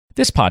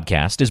This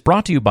podcast is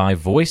brought to you by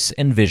Voice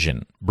and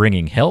Vision,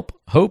 bringing help,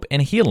 hope,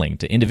 and healing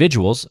to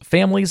individuals,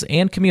 families,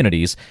 and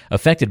communities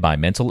affected by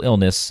mental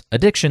illness,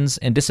 addictions,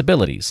 and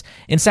disabilities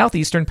in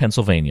southeastern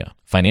Pennsylvania.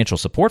 Financial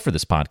support for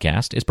this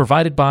podcast is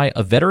provided by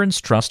a Veterans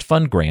Trust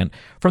Fund grant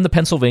from the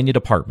Pennsylvania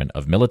Department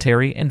of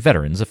Military and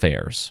Veterans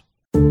Affairs.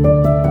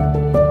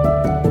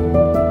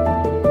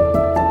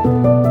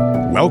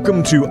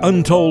 Welcome to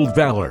Untold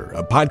Valor,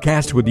 a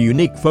podcast with a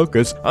unique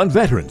focus on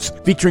veterans,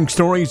 featuring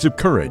stories of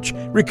courage,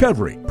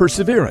 recovery,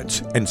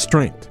 perseverance, and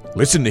strength.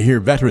 Listen to hear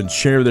veterans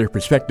share their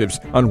perspectives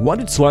on what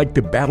it's like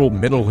to battle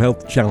mental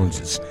health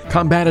challenges,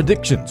 combat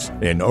addictions,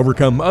 and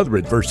overcome other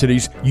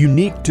adversities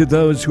unique to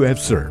those who have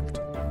served.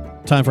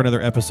 Time for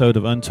another episode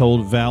of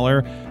Untold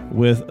Valor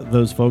with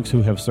those folks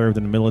who have served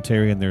in the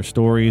military and their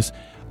stories.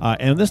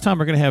 And this time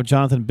we're going to have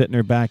Jonathan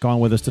Bittner back on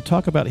with us to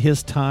talk about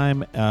his time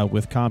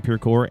with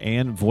CompureCore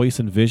and Voice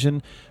and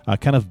Vision,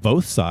 kind of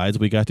both sides.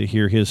 We got to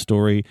hear his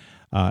story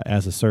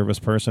as a service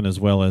person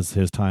as well as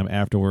his time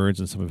afterwards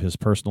and some of his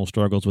personal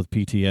struggles with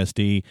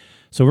PTSD.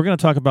 So we're going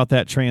to talk about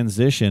that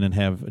transition and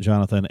have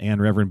Jonathan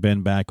and Reverend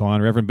Ben back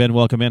on. Reverend Ben,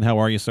 welcome in. How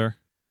are you, sir?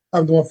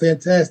 I'm doing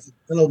fantastic.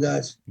 Hello,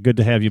 guys. Good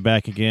to have you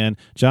back again.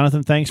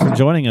 Jonathan, thanks for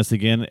joining us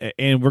again.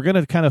 And we're going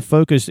to kind of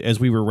focus, as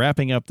we were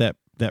wrapping up that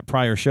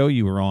prior show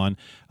you were on,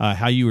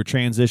 how you were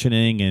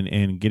transitioning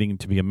and getting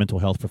to be a mental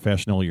health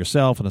professional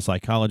yourself and a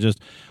psychologist.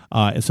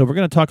 And so we're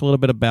going to talk a little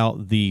bit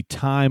about the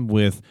time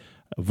with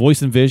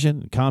Voice and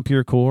Vision,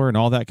 CompureCore, and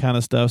all that kind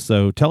of stuff.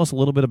 So tell us a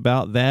little bit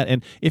about that.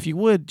 And if you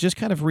would, just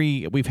kind of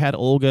we've had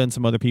Olga and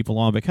some other people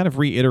on, but kind of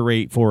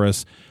reiterate for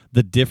us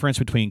the difference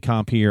between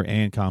Compure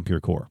and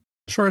CompureCore.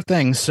 Sure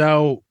thing.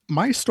 So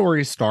my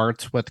story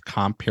starts with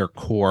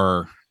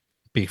CompureCore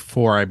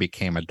before I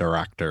became a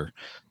director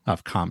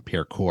of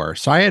CompureCore.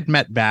 So I had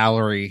met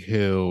Valerie,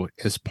 who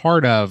is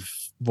part of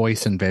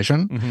Voice and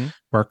Vision,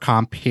 where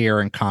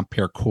Compure and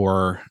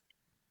CompureCore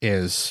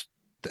is,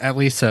 at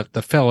least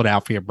the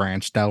Philadelphia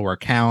branch, Delaware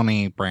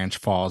County branch,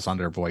 falls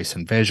under Voice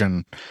and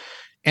Vision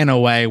in a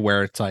way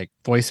where it's like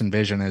Voice and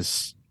Vision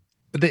is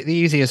the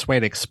easiest way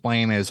to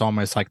explain is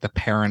almost like the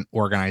parent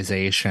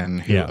organization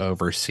who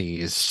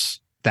oversees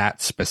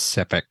that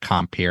specific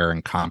Compure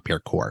and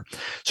CompureCore.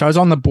 So I was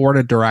on the board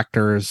of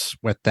directors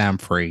with them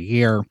for a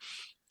year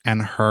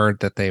and heard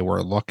that they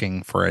were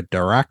looking for a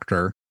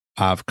director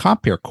of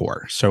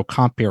CompureCore. So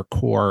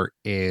CompureCore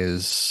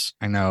is,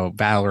 I know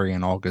Valerie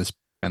and Olga's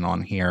been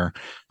on here,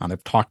 and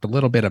they've talked a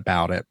little bit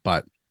about it,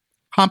 but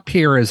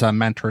Compure is a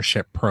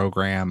mentorship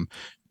program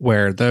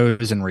where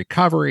those in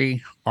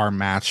recovery are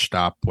matched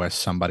up with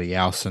somebody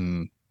else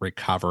in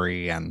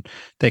recovery, and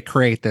they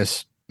create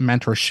this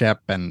mentorship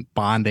and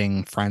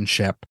bonding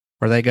friendship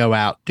where they go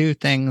out, do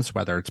things,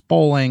 whether it's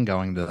bowling,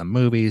 going to the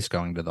movies,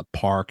 going to the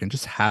park, and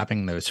just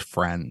having those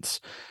friends.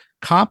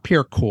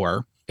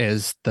 CompureCore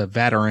is the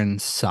veteran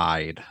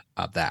side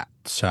of that.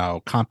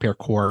 So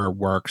CompureCore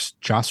works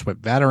just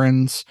with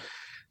veterans.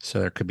 So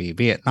there could be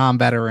Vietnam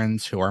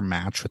veterans who are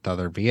matched with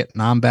other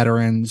Vietnam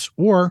veterans,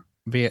 or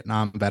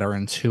Vietnam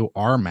veterans who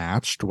are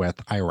matched with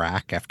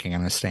Iraq,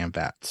 Afghanistan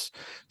vets.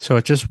 So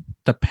it just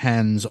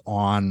depends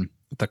on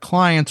the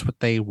clients, what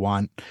they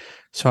want.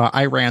 So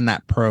I ran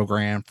that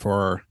program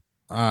for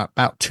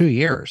about 2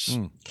 years.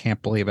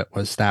 Can't believe it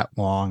was that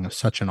long.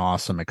 Such an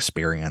awesome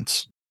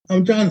experience.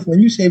 Jonathan,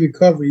 when you say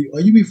recovery, are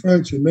you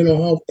referring to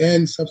mental health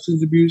and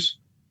substance abuse?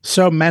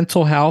 So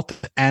mental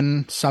health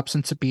and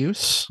substance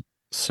abuse.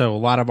 So a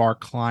lot of our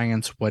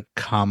clients would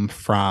come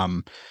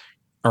from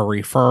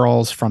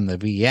referrals from the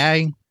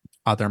VA,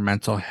 other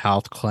mental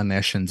health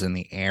clinicians in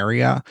the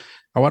area.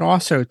 I would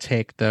also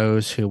take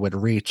those who would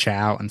reach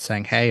out and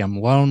saying, hey, I'm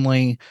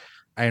lonely.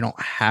 I don't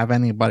have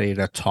anybody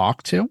to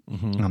talk to.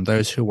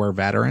 Those who were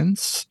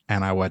veterans,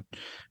 and I would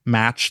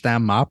match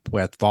them up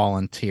with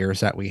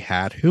volunteers that we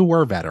had who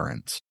were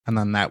veterans. And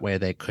then that way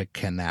they could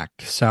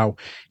connect. So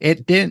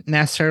it didn't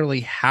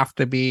necessarily have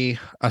to be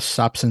a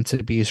substance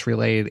abuse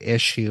related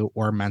issue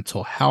or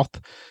mental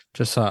health,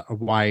 just a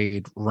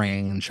wide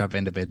range of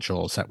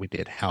individuals that we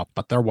did help.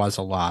 But there was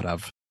a lot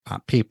of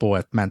people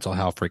with mental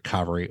health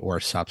recovery or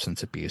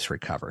substance abuse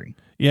recovery.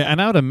 Yeah,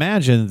 and I would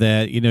imagine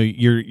that,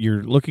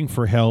 you're looking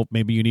for help.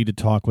 Maybe you need to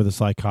talk with a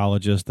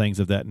psychologist, things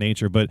of that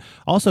nature, but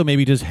also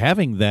maybe just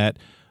having that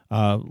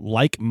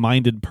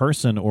like-minded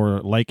person or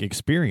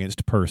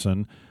like-experienced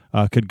person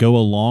could go a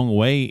long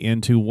way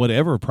into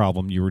whatever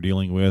problem you were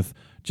dealing with,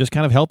 just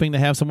kind of helping to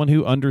have someone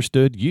who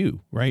understood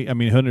you, right? I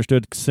mean, who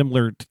understood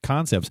similar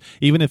concepts.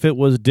 Even if it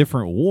was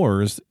different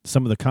wars,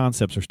 some of the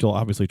concepts are still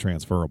obviously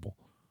transferable.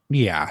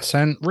 Yes,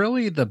 and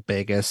really the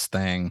biggest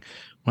thing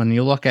when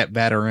you look at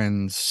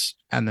veterans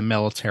and the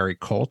military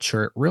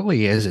culture, it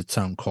really is its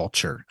own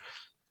culture.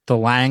 The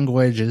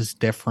language is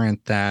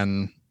different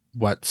than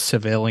what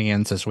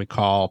civilians, as we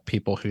call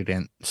people who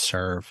didn't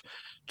serve.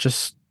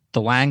 Just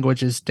the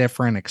language is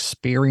different,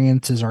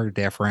 experiences are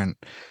different.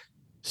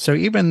 So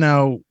even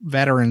though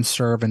veterans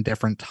serve in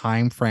different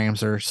time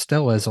frames, there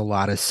still is a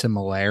lot of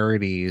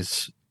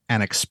similarities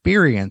and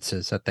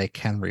experiences that they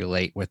can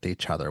relate with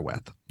each other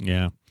with.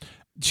 Yeah.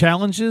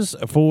 Challenges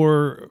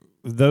for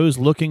those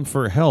looking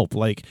for help,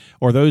 like,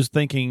 or those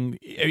thinking,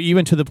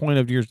 even to the point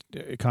of your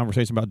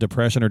conversation about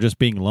depression or just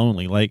being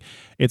lonely, like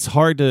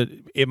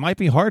it might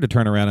be hard to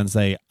turn around and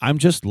say, I'm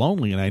just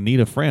lonely and I need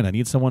a friend. I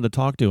need someone to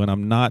talk to, and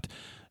I'm not,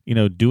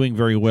 doing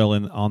very well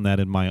on that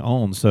in my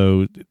own.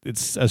 So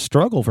it's a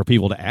struggle for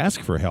people to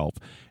ask for help.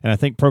 And I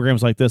think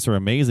programs like this are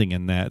amazing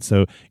in that.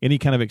 So any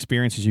kind of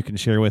experiences you can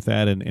share with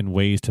that and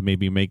ways to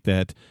maybe make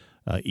that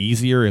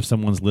easier if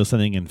someone's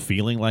listening and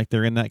feeling like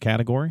they're in that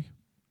category?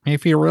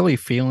 If you're really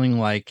feeling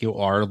like you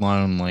are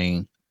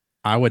lonely,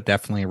 I would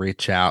definitely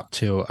reach out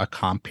to a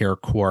Compare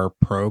Core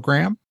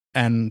program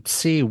and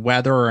see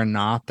whether or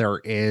not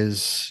there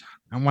is,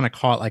 I want to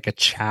call it like a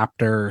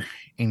chapter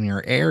in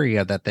your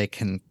area that they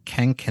can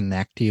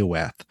connect you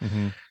with.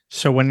 Mm-hmm.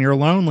 So when you're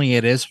lonely,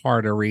 it is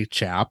hard to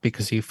reach out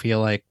because you feel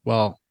like,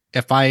 well,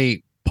 if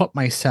I put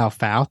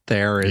myself out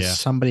there, is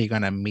somebody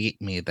going to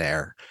meet me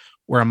there?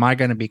 Or am I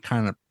going to be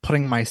kind of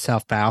putting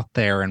myself out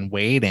there and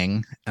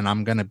waiting, and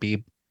I'm going to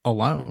be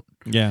alone?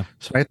 Yeah.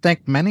 So I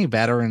think many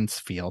veterans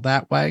feel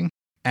that way.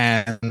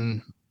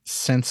 And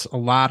since a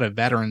lot of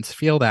veterans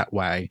feel that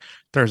way,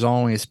 there's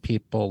always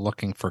people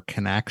looking for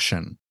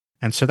connection.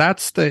 And so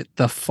that's the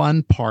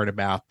fun part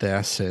about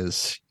this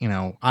is,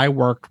 I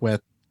worked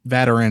with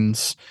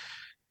veterans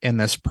in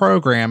this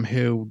program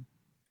who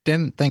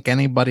didn't think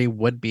anybody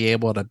would be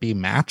able to be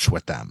matched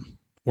with them,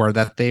 or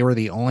that they were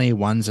the only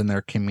ones in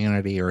their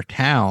community or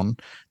town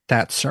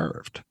that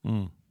served.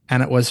 Mm.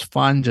 And it was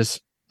fun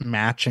just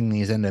matching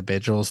these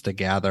individuals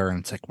together. And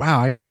it's like,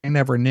 wow, I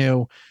never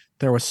knew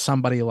there was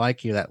somebody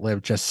like you that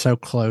lived just so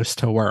close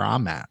to where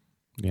I'm at.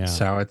 Yeah.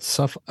 So it's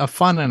a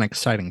fun and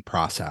exciting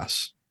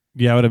process.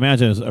 Yeah, I would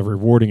imagine it's a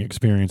rewarding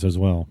experience as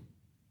well.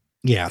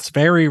 Yeah, it's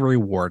very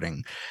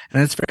rewarding.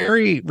 And it's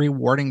very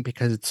rewarding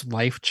because it's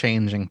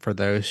life-changing for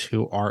those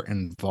who are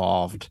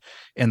involved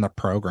in the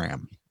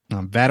program.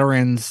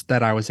 Veterans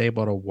that I was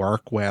able to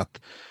work with,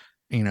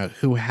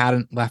 who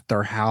hadn't left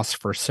their house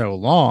for so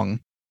long,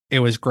 it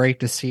was great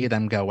to see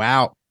them go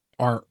out.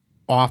 Our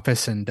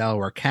office in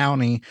Delaware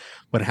County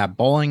would have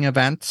bowling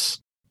events.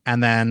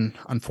 And then,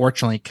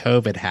 unfortunately,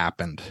 COVID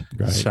happened.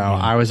 Right, so yeah.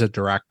 I was a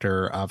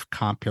director of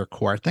Compare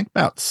Core, I think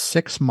about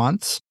 6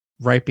 months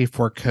right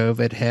before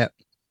COVID hit.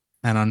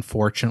 And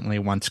unfortunately,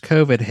 once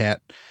COVID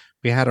hit,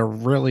 we had to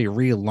really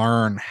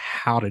relearn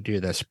how to do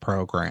this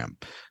program.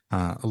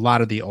 A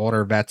lot of the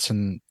older vets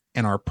in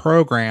our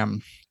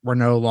program were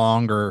no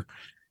longer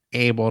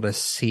able to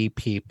see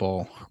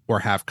people or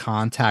have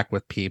contact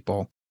with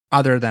people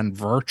other than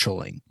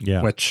virtually,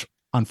 which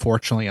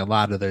unfortunately a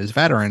lot of those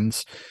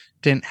veterans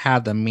didn't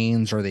have the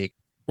means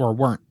or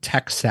weren't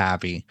tech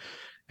savvy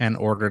in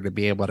order to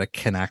be able to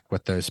connect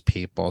with those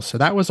people. So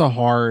that was a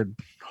hard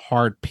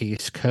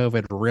piece.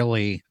 COVID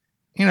really,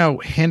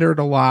 hindered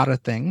a lot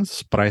of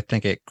things, but I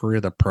think it grew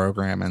the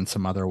program in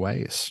some other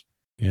ways.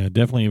 Yeah,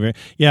 definitely.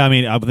 Yeah, I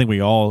mean, I think we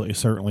all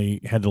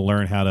certainly had to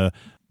learn how to,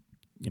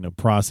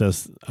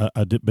 process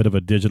a bit of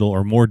a digital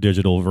or more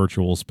digital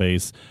virtual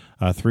space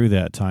through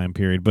that time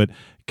period. But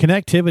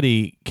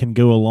connectivity can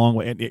go a long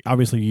way. And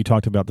obviously, you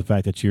talked about the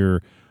fact that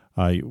you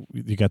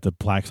got the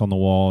plaques on the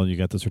wall and you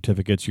got the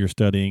certificates, you're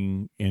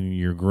studying and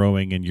you're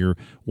growing and you're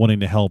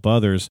wanting to help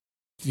others.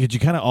 Did you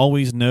kind of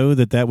always know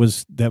that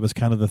was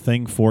kind of the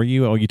thing for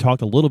you? Oh, you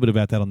talked a little bit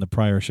about that on the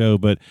prior show,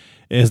 but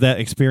as that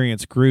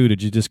experience grew,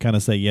 did you just kind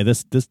of say, yeah,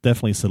 this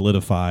definitely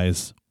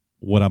solidifies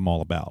what I'm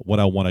all about, what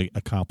I want to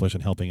accomplish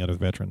in helping other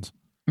veterans?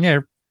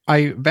 Yeah, I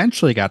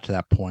eventually got to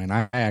that point.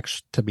 I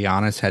actually, to be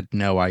honest, had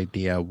no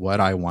idea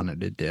what I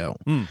wanted to do.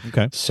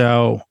 Okay.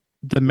 So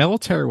the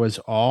military was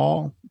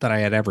all that I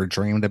had ever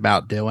dreamed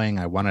about doing.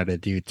 I wanted to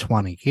do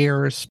 20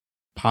 years,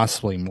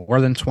 possibly more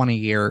than 20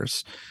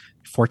 years.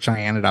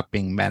 Fortunately, I ended up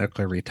being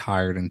medically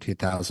retired in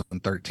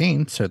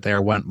 2013. So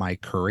there went my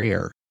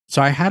career.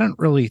 So I hadn't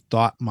really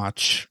thought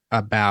much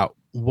about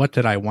what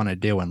did I want to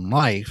do in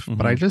life,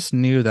 but I just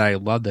knew that I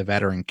loved the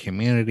veteran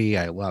community.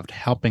 I loved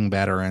helping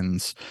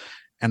veterans.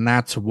 And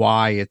that's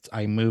why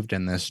I moved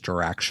in this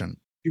direction.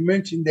 You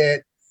mentioned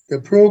that the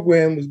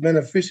program was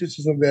beneficial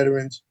to some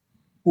veterans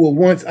who were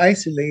once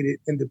isolated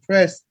and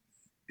depressed,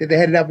 that they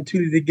had an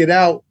opportunity to get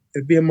out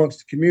and be amongst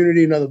the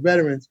community and other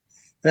veterans.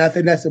 And I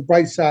think that's the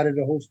bright side of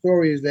the whole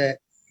story, is that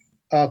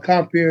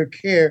Compare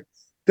Care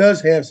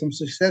does have some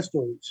success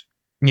stories.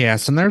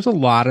 Yes, and there's a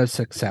lot of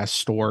success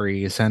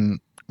stories. And,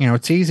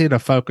 it's easy to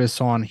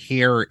focus on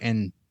here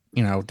in,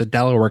 the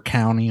Delaware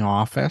County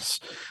office,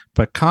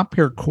 but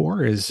Compare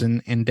Core is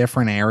in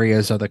different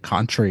areas of the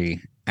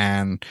country.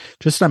 And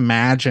just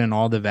imagine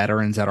all the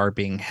veterans that are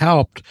being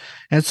helped.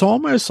 And it's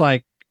almost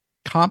like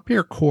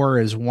Compare Core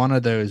is one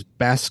of those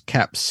best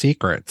kept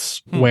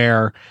secrets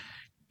where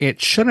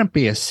it shouldn't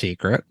be a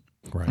secret.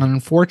 Right. And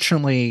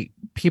unfortunately,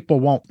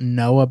 people won't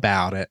know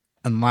about it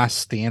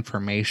unless the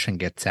information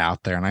gets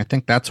out there. And I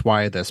think that's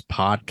why this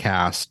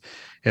podcast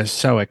is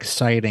so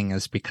exciting,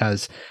 is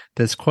because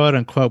this quote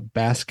unquote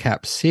best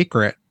kept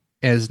secret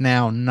is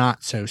now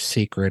not so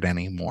secret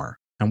anymore.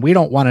 And we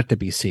don't want it to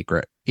be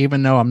secret,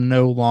 even though I'm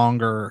no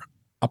longer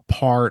a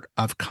part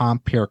of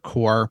Compeer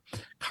Core,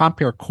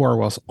 Compeer Core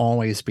will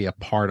always be a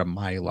part of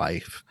my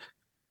life.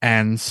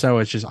 And so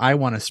it's just, I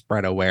want to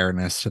spread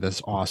awareness to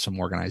this awesome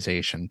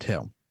organization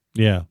too.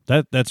 Yeah,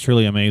 that's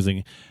truly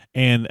amazing.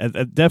 And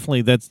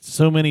definitely, that's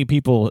so many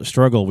people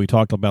struggle. We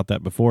talked about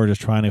that before, just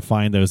trying to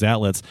find those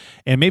outlets.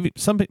 And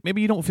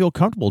maybe you don't feel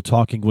comfortable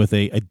talking with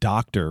a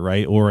doctor,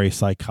 right, or a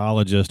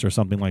psychologist or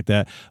something like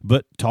that.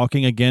 But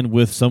talking again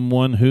with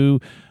someone who,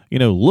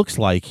 looks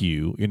like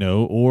you,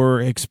 or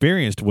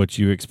experienced what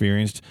you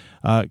experienced,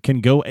 can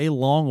go a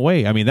long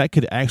way. I mean, that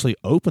could actually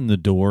open the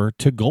door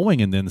to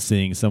going and then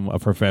seeing a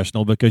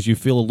professional, because you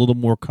feel a little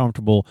more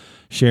comfortable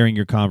sharing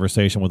your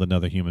conversation with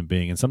another human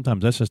being. And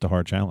sometimes that's just a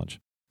hard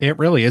challenge. It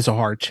really is a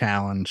hard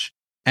challenge.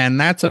 And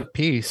that's a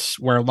piece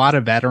where a lot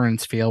of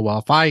veterans feel, well,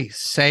 if I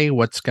say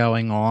what's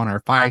going on, or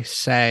if I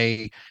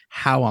say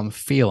how I'm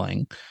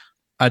feeling,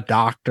 a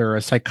doctor,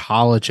 a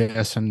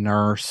psychologist, a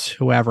nurse,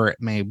 whoever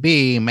it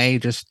may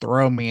just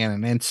throw me in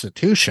an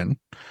institution.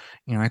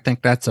 I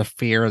think that's a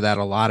fear that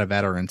a lot of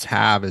veterans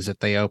have, is if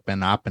they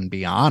open up and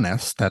be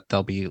honest, that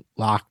they'll be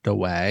locked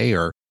away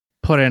or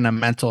put in a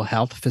mental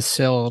health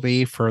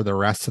facility for the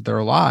rest of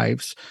their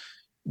lives.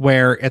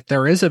 Where if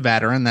there is a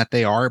veteran that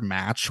they are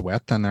matched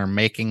with and they're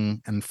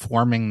making and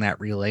forming that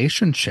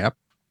relationship,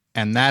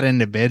 and that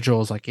individual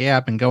is like, yeah,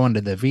 I've been going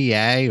to the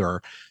VA,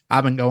 or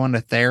I've been going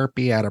to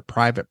therapy at a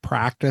private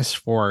practice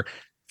for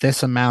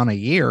this amount of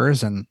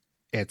years and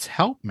it's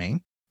helped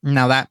me.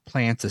 Now that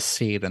plants a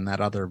seed in that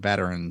other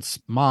veteran's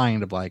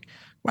mind of like,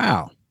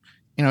 wow,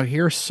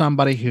 here's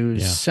somebody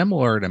who's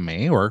similar to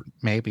me, or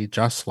maybe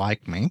just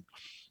like me,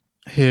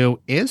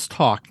 who is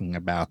talking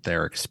about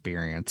their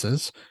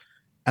experiences,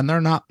 and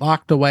they're not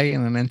locked away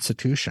in an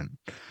institution.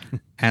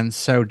 And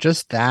so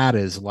just that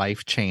is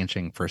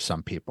life-changing for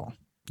some people.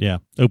 Yeah.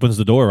 Opens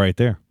the door right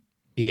there.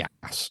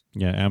 Yes.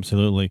 Yeah,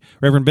 absolutely.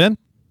 Reverend Ben?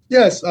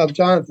 Yes,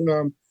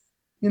 Jonathan,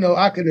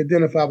 I can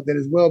identify with that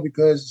as well,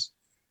 because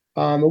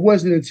it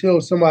wasn't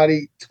until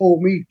somebody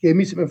gave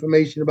me some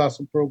information about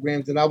some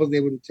programs, that I was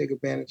able to take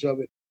advantage of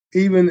it.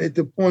 Even at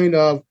the point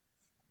of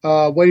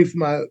waiting for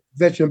my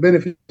veteran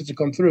benefits to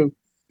come through,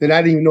 that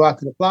I didn't even know I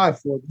could apply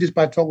for, just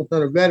by talking to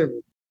other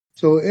veterans.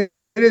 So it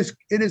is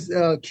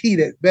key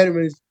that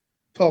veterans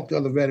talk to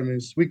other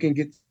veterans. We can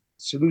get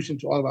solution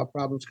to all of our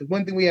problems, because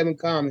one thing we have in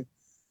common,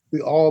 we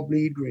all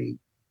bleed green.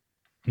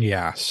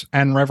 Yes.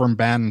 And Reverend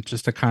Ben,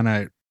 just to kind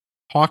of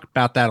talk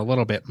about that a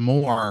little bit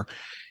more,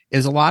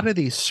 is a lot of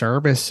these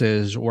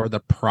services or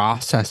the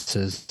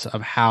processes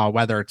of how,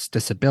 whether it's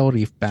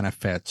disability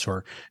benefits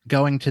or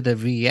going to the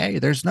VA,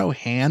 there's no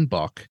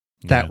handbook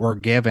that we're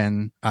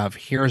given of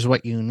here's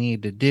what you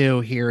need to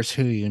do, here's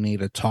who you need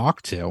to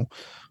talk to.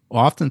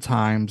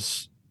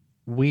 Oftentimes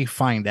we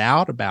find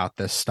out about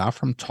this stuff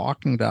from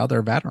talking to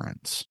other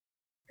veterans.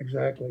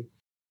 Exactly.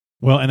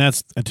 Well, and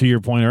that's, to your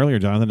point earlier,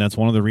 Jonathan, that's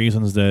one of the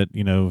reasons that,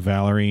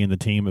 Valerie and the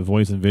team at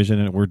Voice and Vision,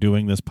 and we're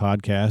doing this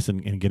podcast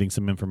and getting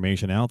some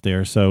information out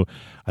there. So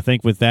I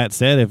think with that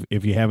said,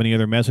 if you have any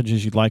other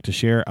messages you'd like to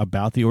share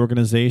about the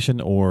organization,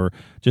 or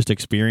just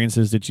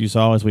experiences that you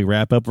saw as we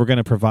wrap up, we're going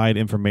to provide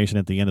information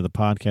at the end of the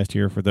podcast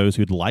here for those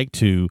who'd like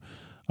to,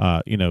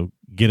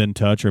 get in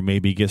touch or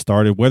maybe get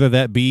started, whether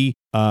that be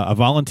a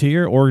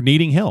volunteer or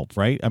needing help,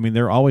 right? I mean,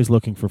 they're always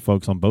looking for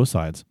folks on both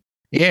sides.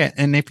 Yeah,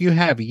 and if you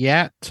have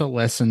yet to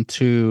listen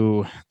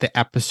to the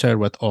episode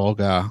with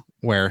Olga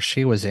where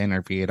she was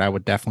interviewed, I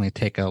would definitely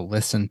take a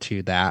listen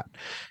to that.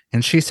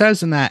 And she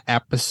says in that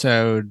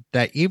episode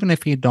that even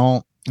if you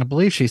don't, I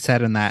believe she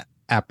said in that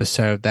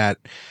episode that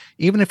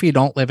even if you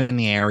don't live in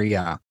the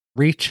area,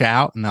 reach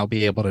out and they'll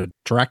be able to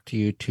direct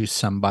you to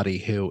somebody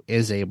who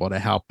is able to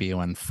help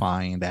you and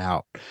find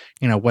out,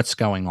 what's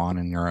going on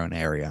in your own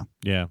area.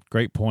 Yeah,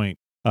 great point.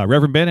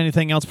 Reverend Ben,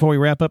 anything else before we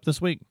wrap up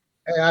this week?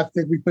 I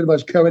think we pretty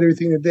much covered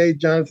everything today.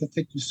 Jonathan,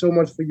 thank you so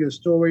much for your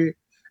story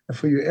and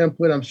for your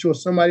input. I'm sure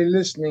somebody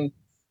listening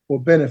will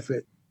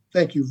benefit.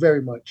 Thank you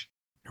very much.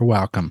 You're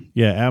welcome.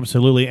 Yeah,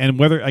 absolutely. And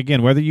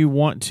whether you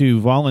want to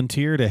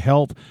volunteer to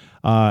help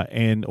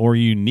or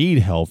you need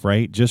help,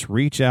 right? Just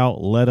reach out,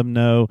 let them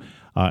know.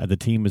 The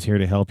team is here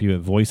to help you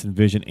at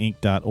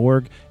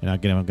voiceandvisioninc.org. And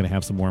again, I'm going to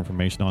have some more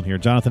information on here.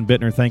 Jonathan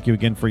Bittner, thank you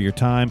again for your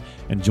time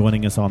and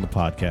joining us on the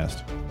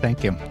podcast.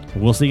 Thank you.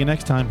 We'll see you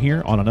next time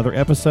here on another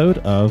episode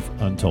of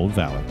Untold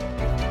Valor.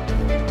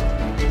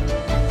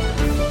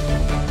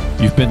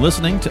 You've been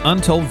listening to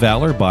Untold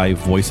Valor by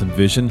Voice and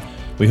Vision.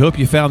 We hope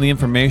you found the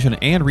information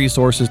and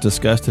resources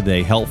discussed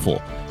today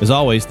helpful. As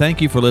always,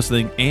 thank you for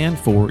listening and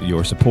for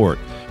your support.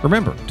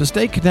 Remember to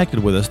stay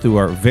connected with us through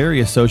our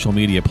various social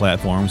media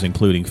platforms,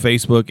 including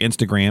Facebook,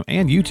 Instagram,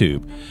 and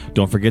YouTube.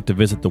 Don't forget to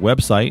visit the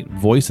website,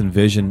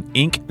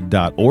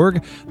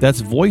 voiceandvisioninc.org.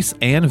 That's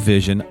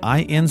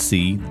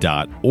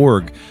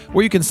voiceandvisioninc.org,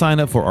 where you can sign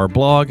up for our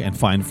blog and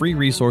find free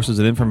resources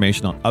and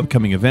information on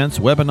upcoming events,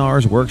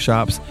 webinars,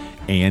 workshops,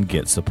 and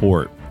get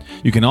support.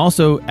 You can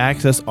also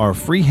access our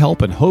free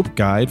help and hope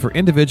guide for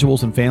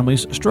individuals and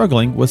families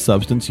struggling with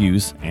substance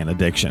use and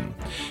addiction.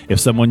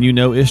 If someone you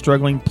know is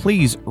struggling,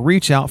 please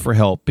reach out for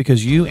help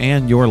because you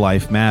and your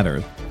life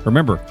matter.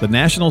 Remember, the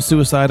National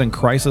Suicide and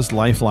Crisis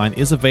Lifeline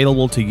is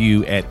available to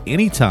you at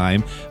any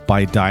time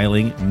by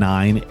dialing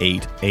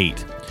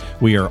 988.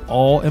 We are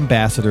all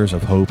ambassadors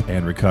of hope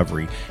and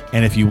recovery,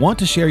 and if you want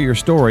to share your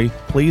story,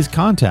 please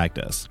contact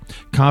us.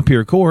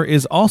 Compeer Corps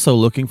is also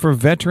looking for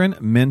veteran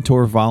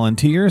mentor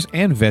volunteers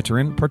and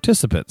veteran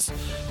participants.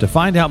 To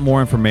find out more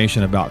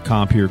information about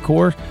Compeer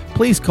Corps,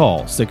 please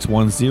call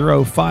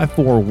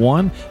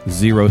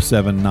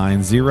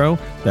 610-541-0790.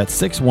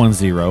 That's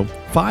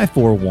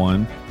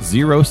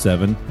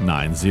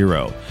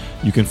 610-541-0790.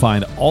 You can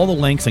find all the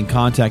links and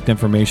contact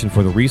information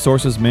for the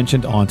resources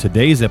mentioned on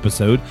today's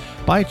episode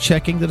by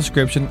checking the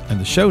description and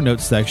the show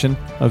notes section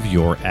of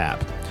your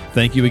app.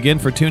 Thank you again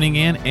for tuning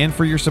in and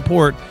for your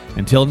support.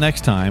 Until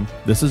next time,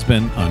 this has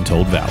been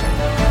Untold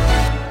Valor.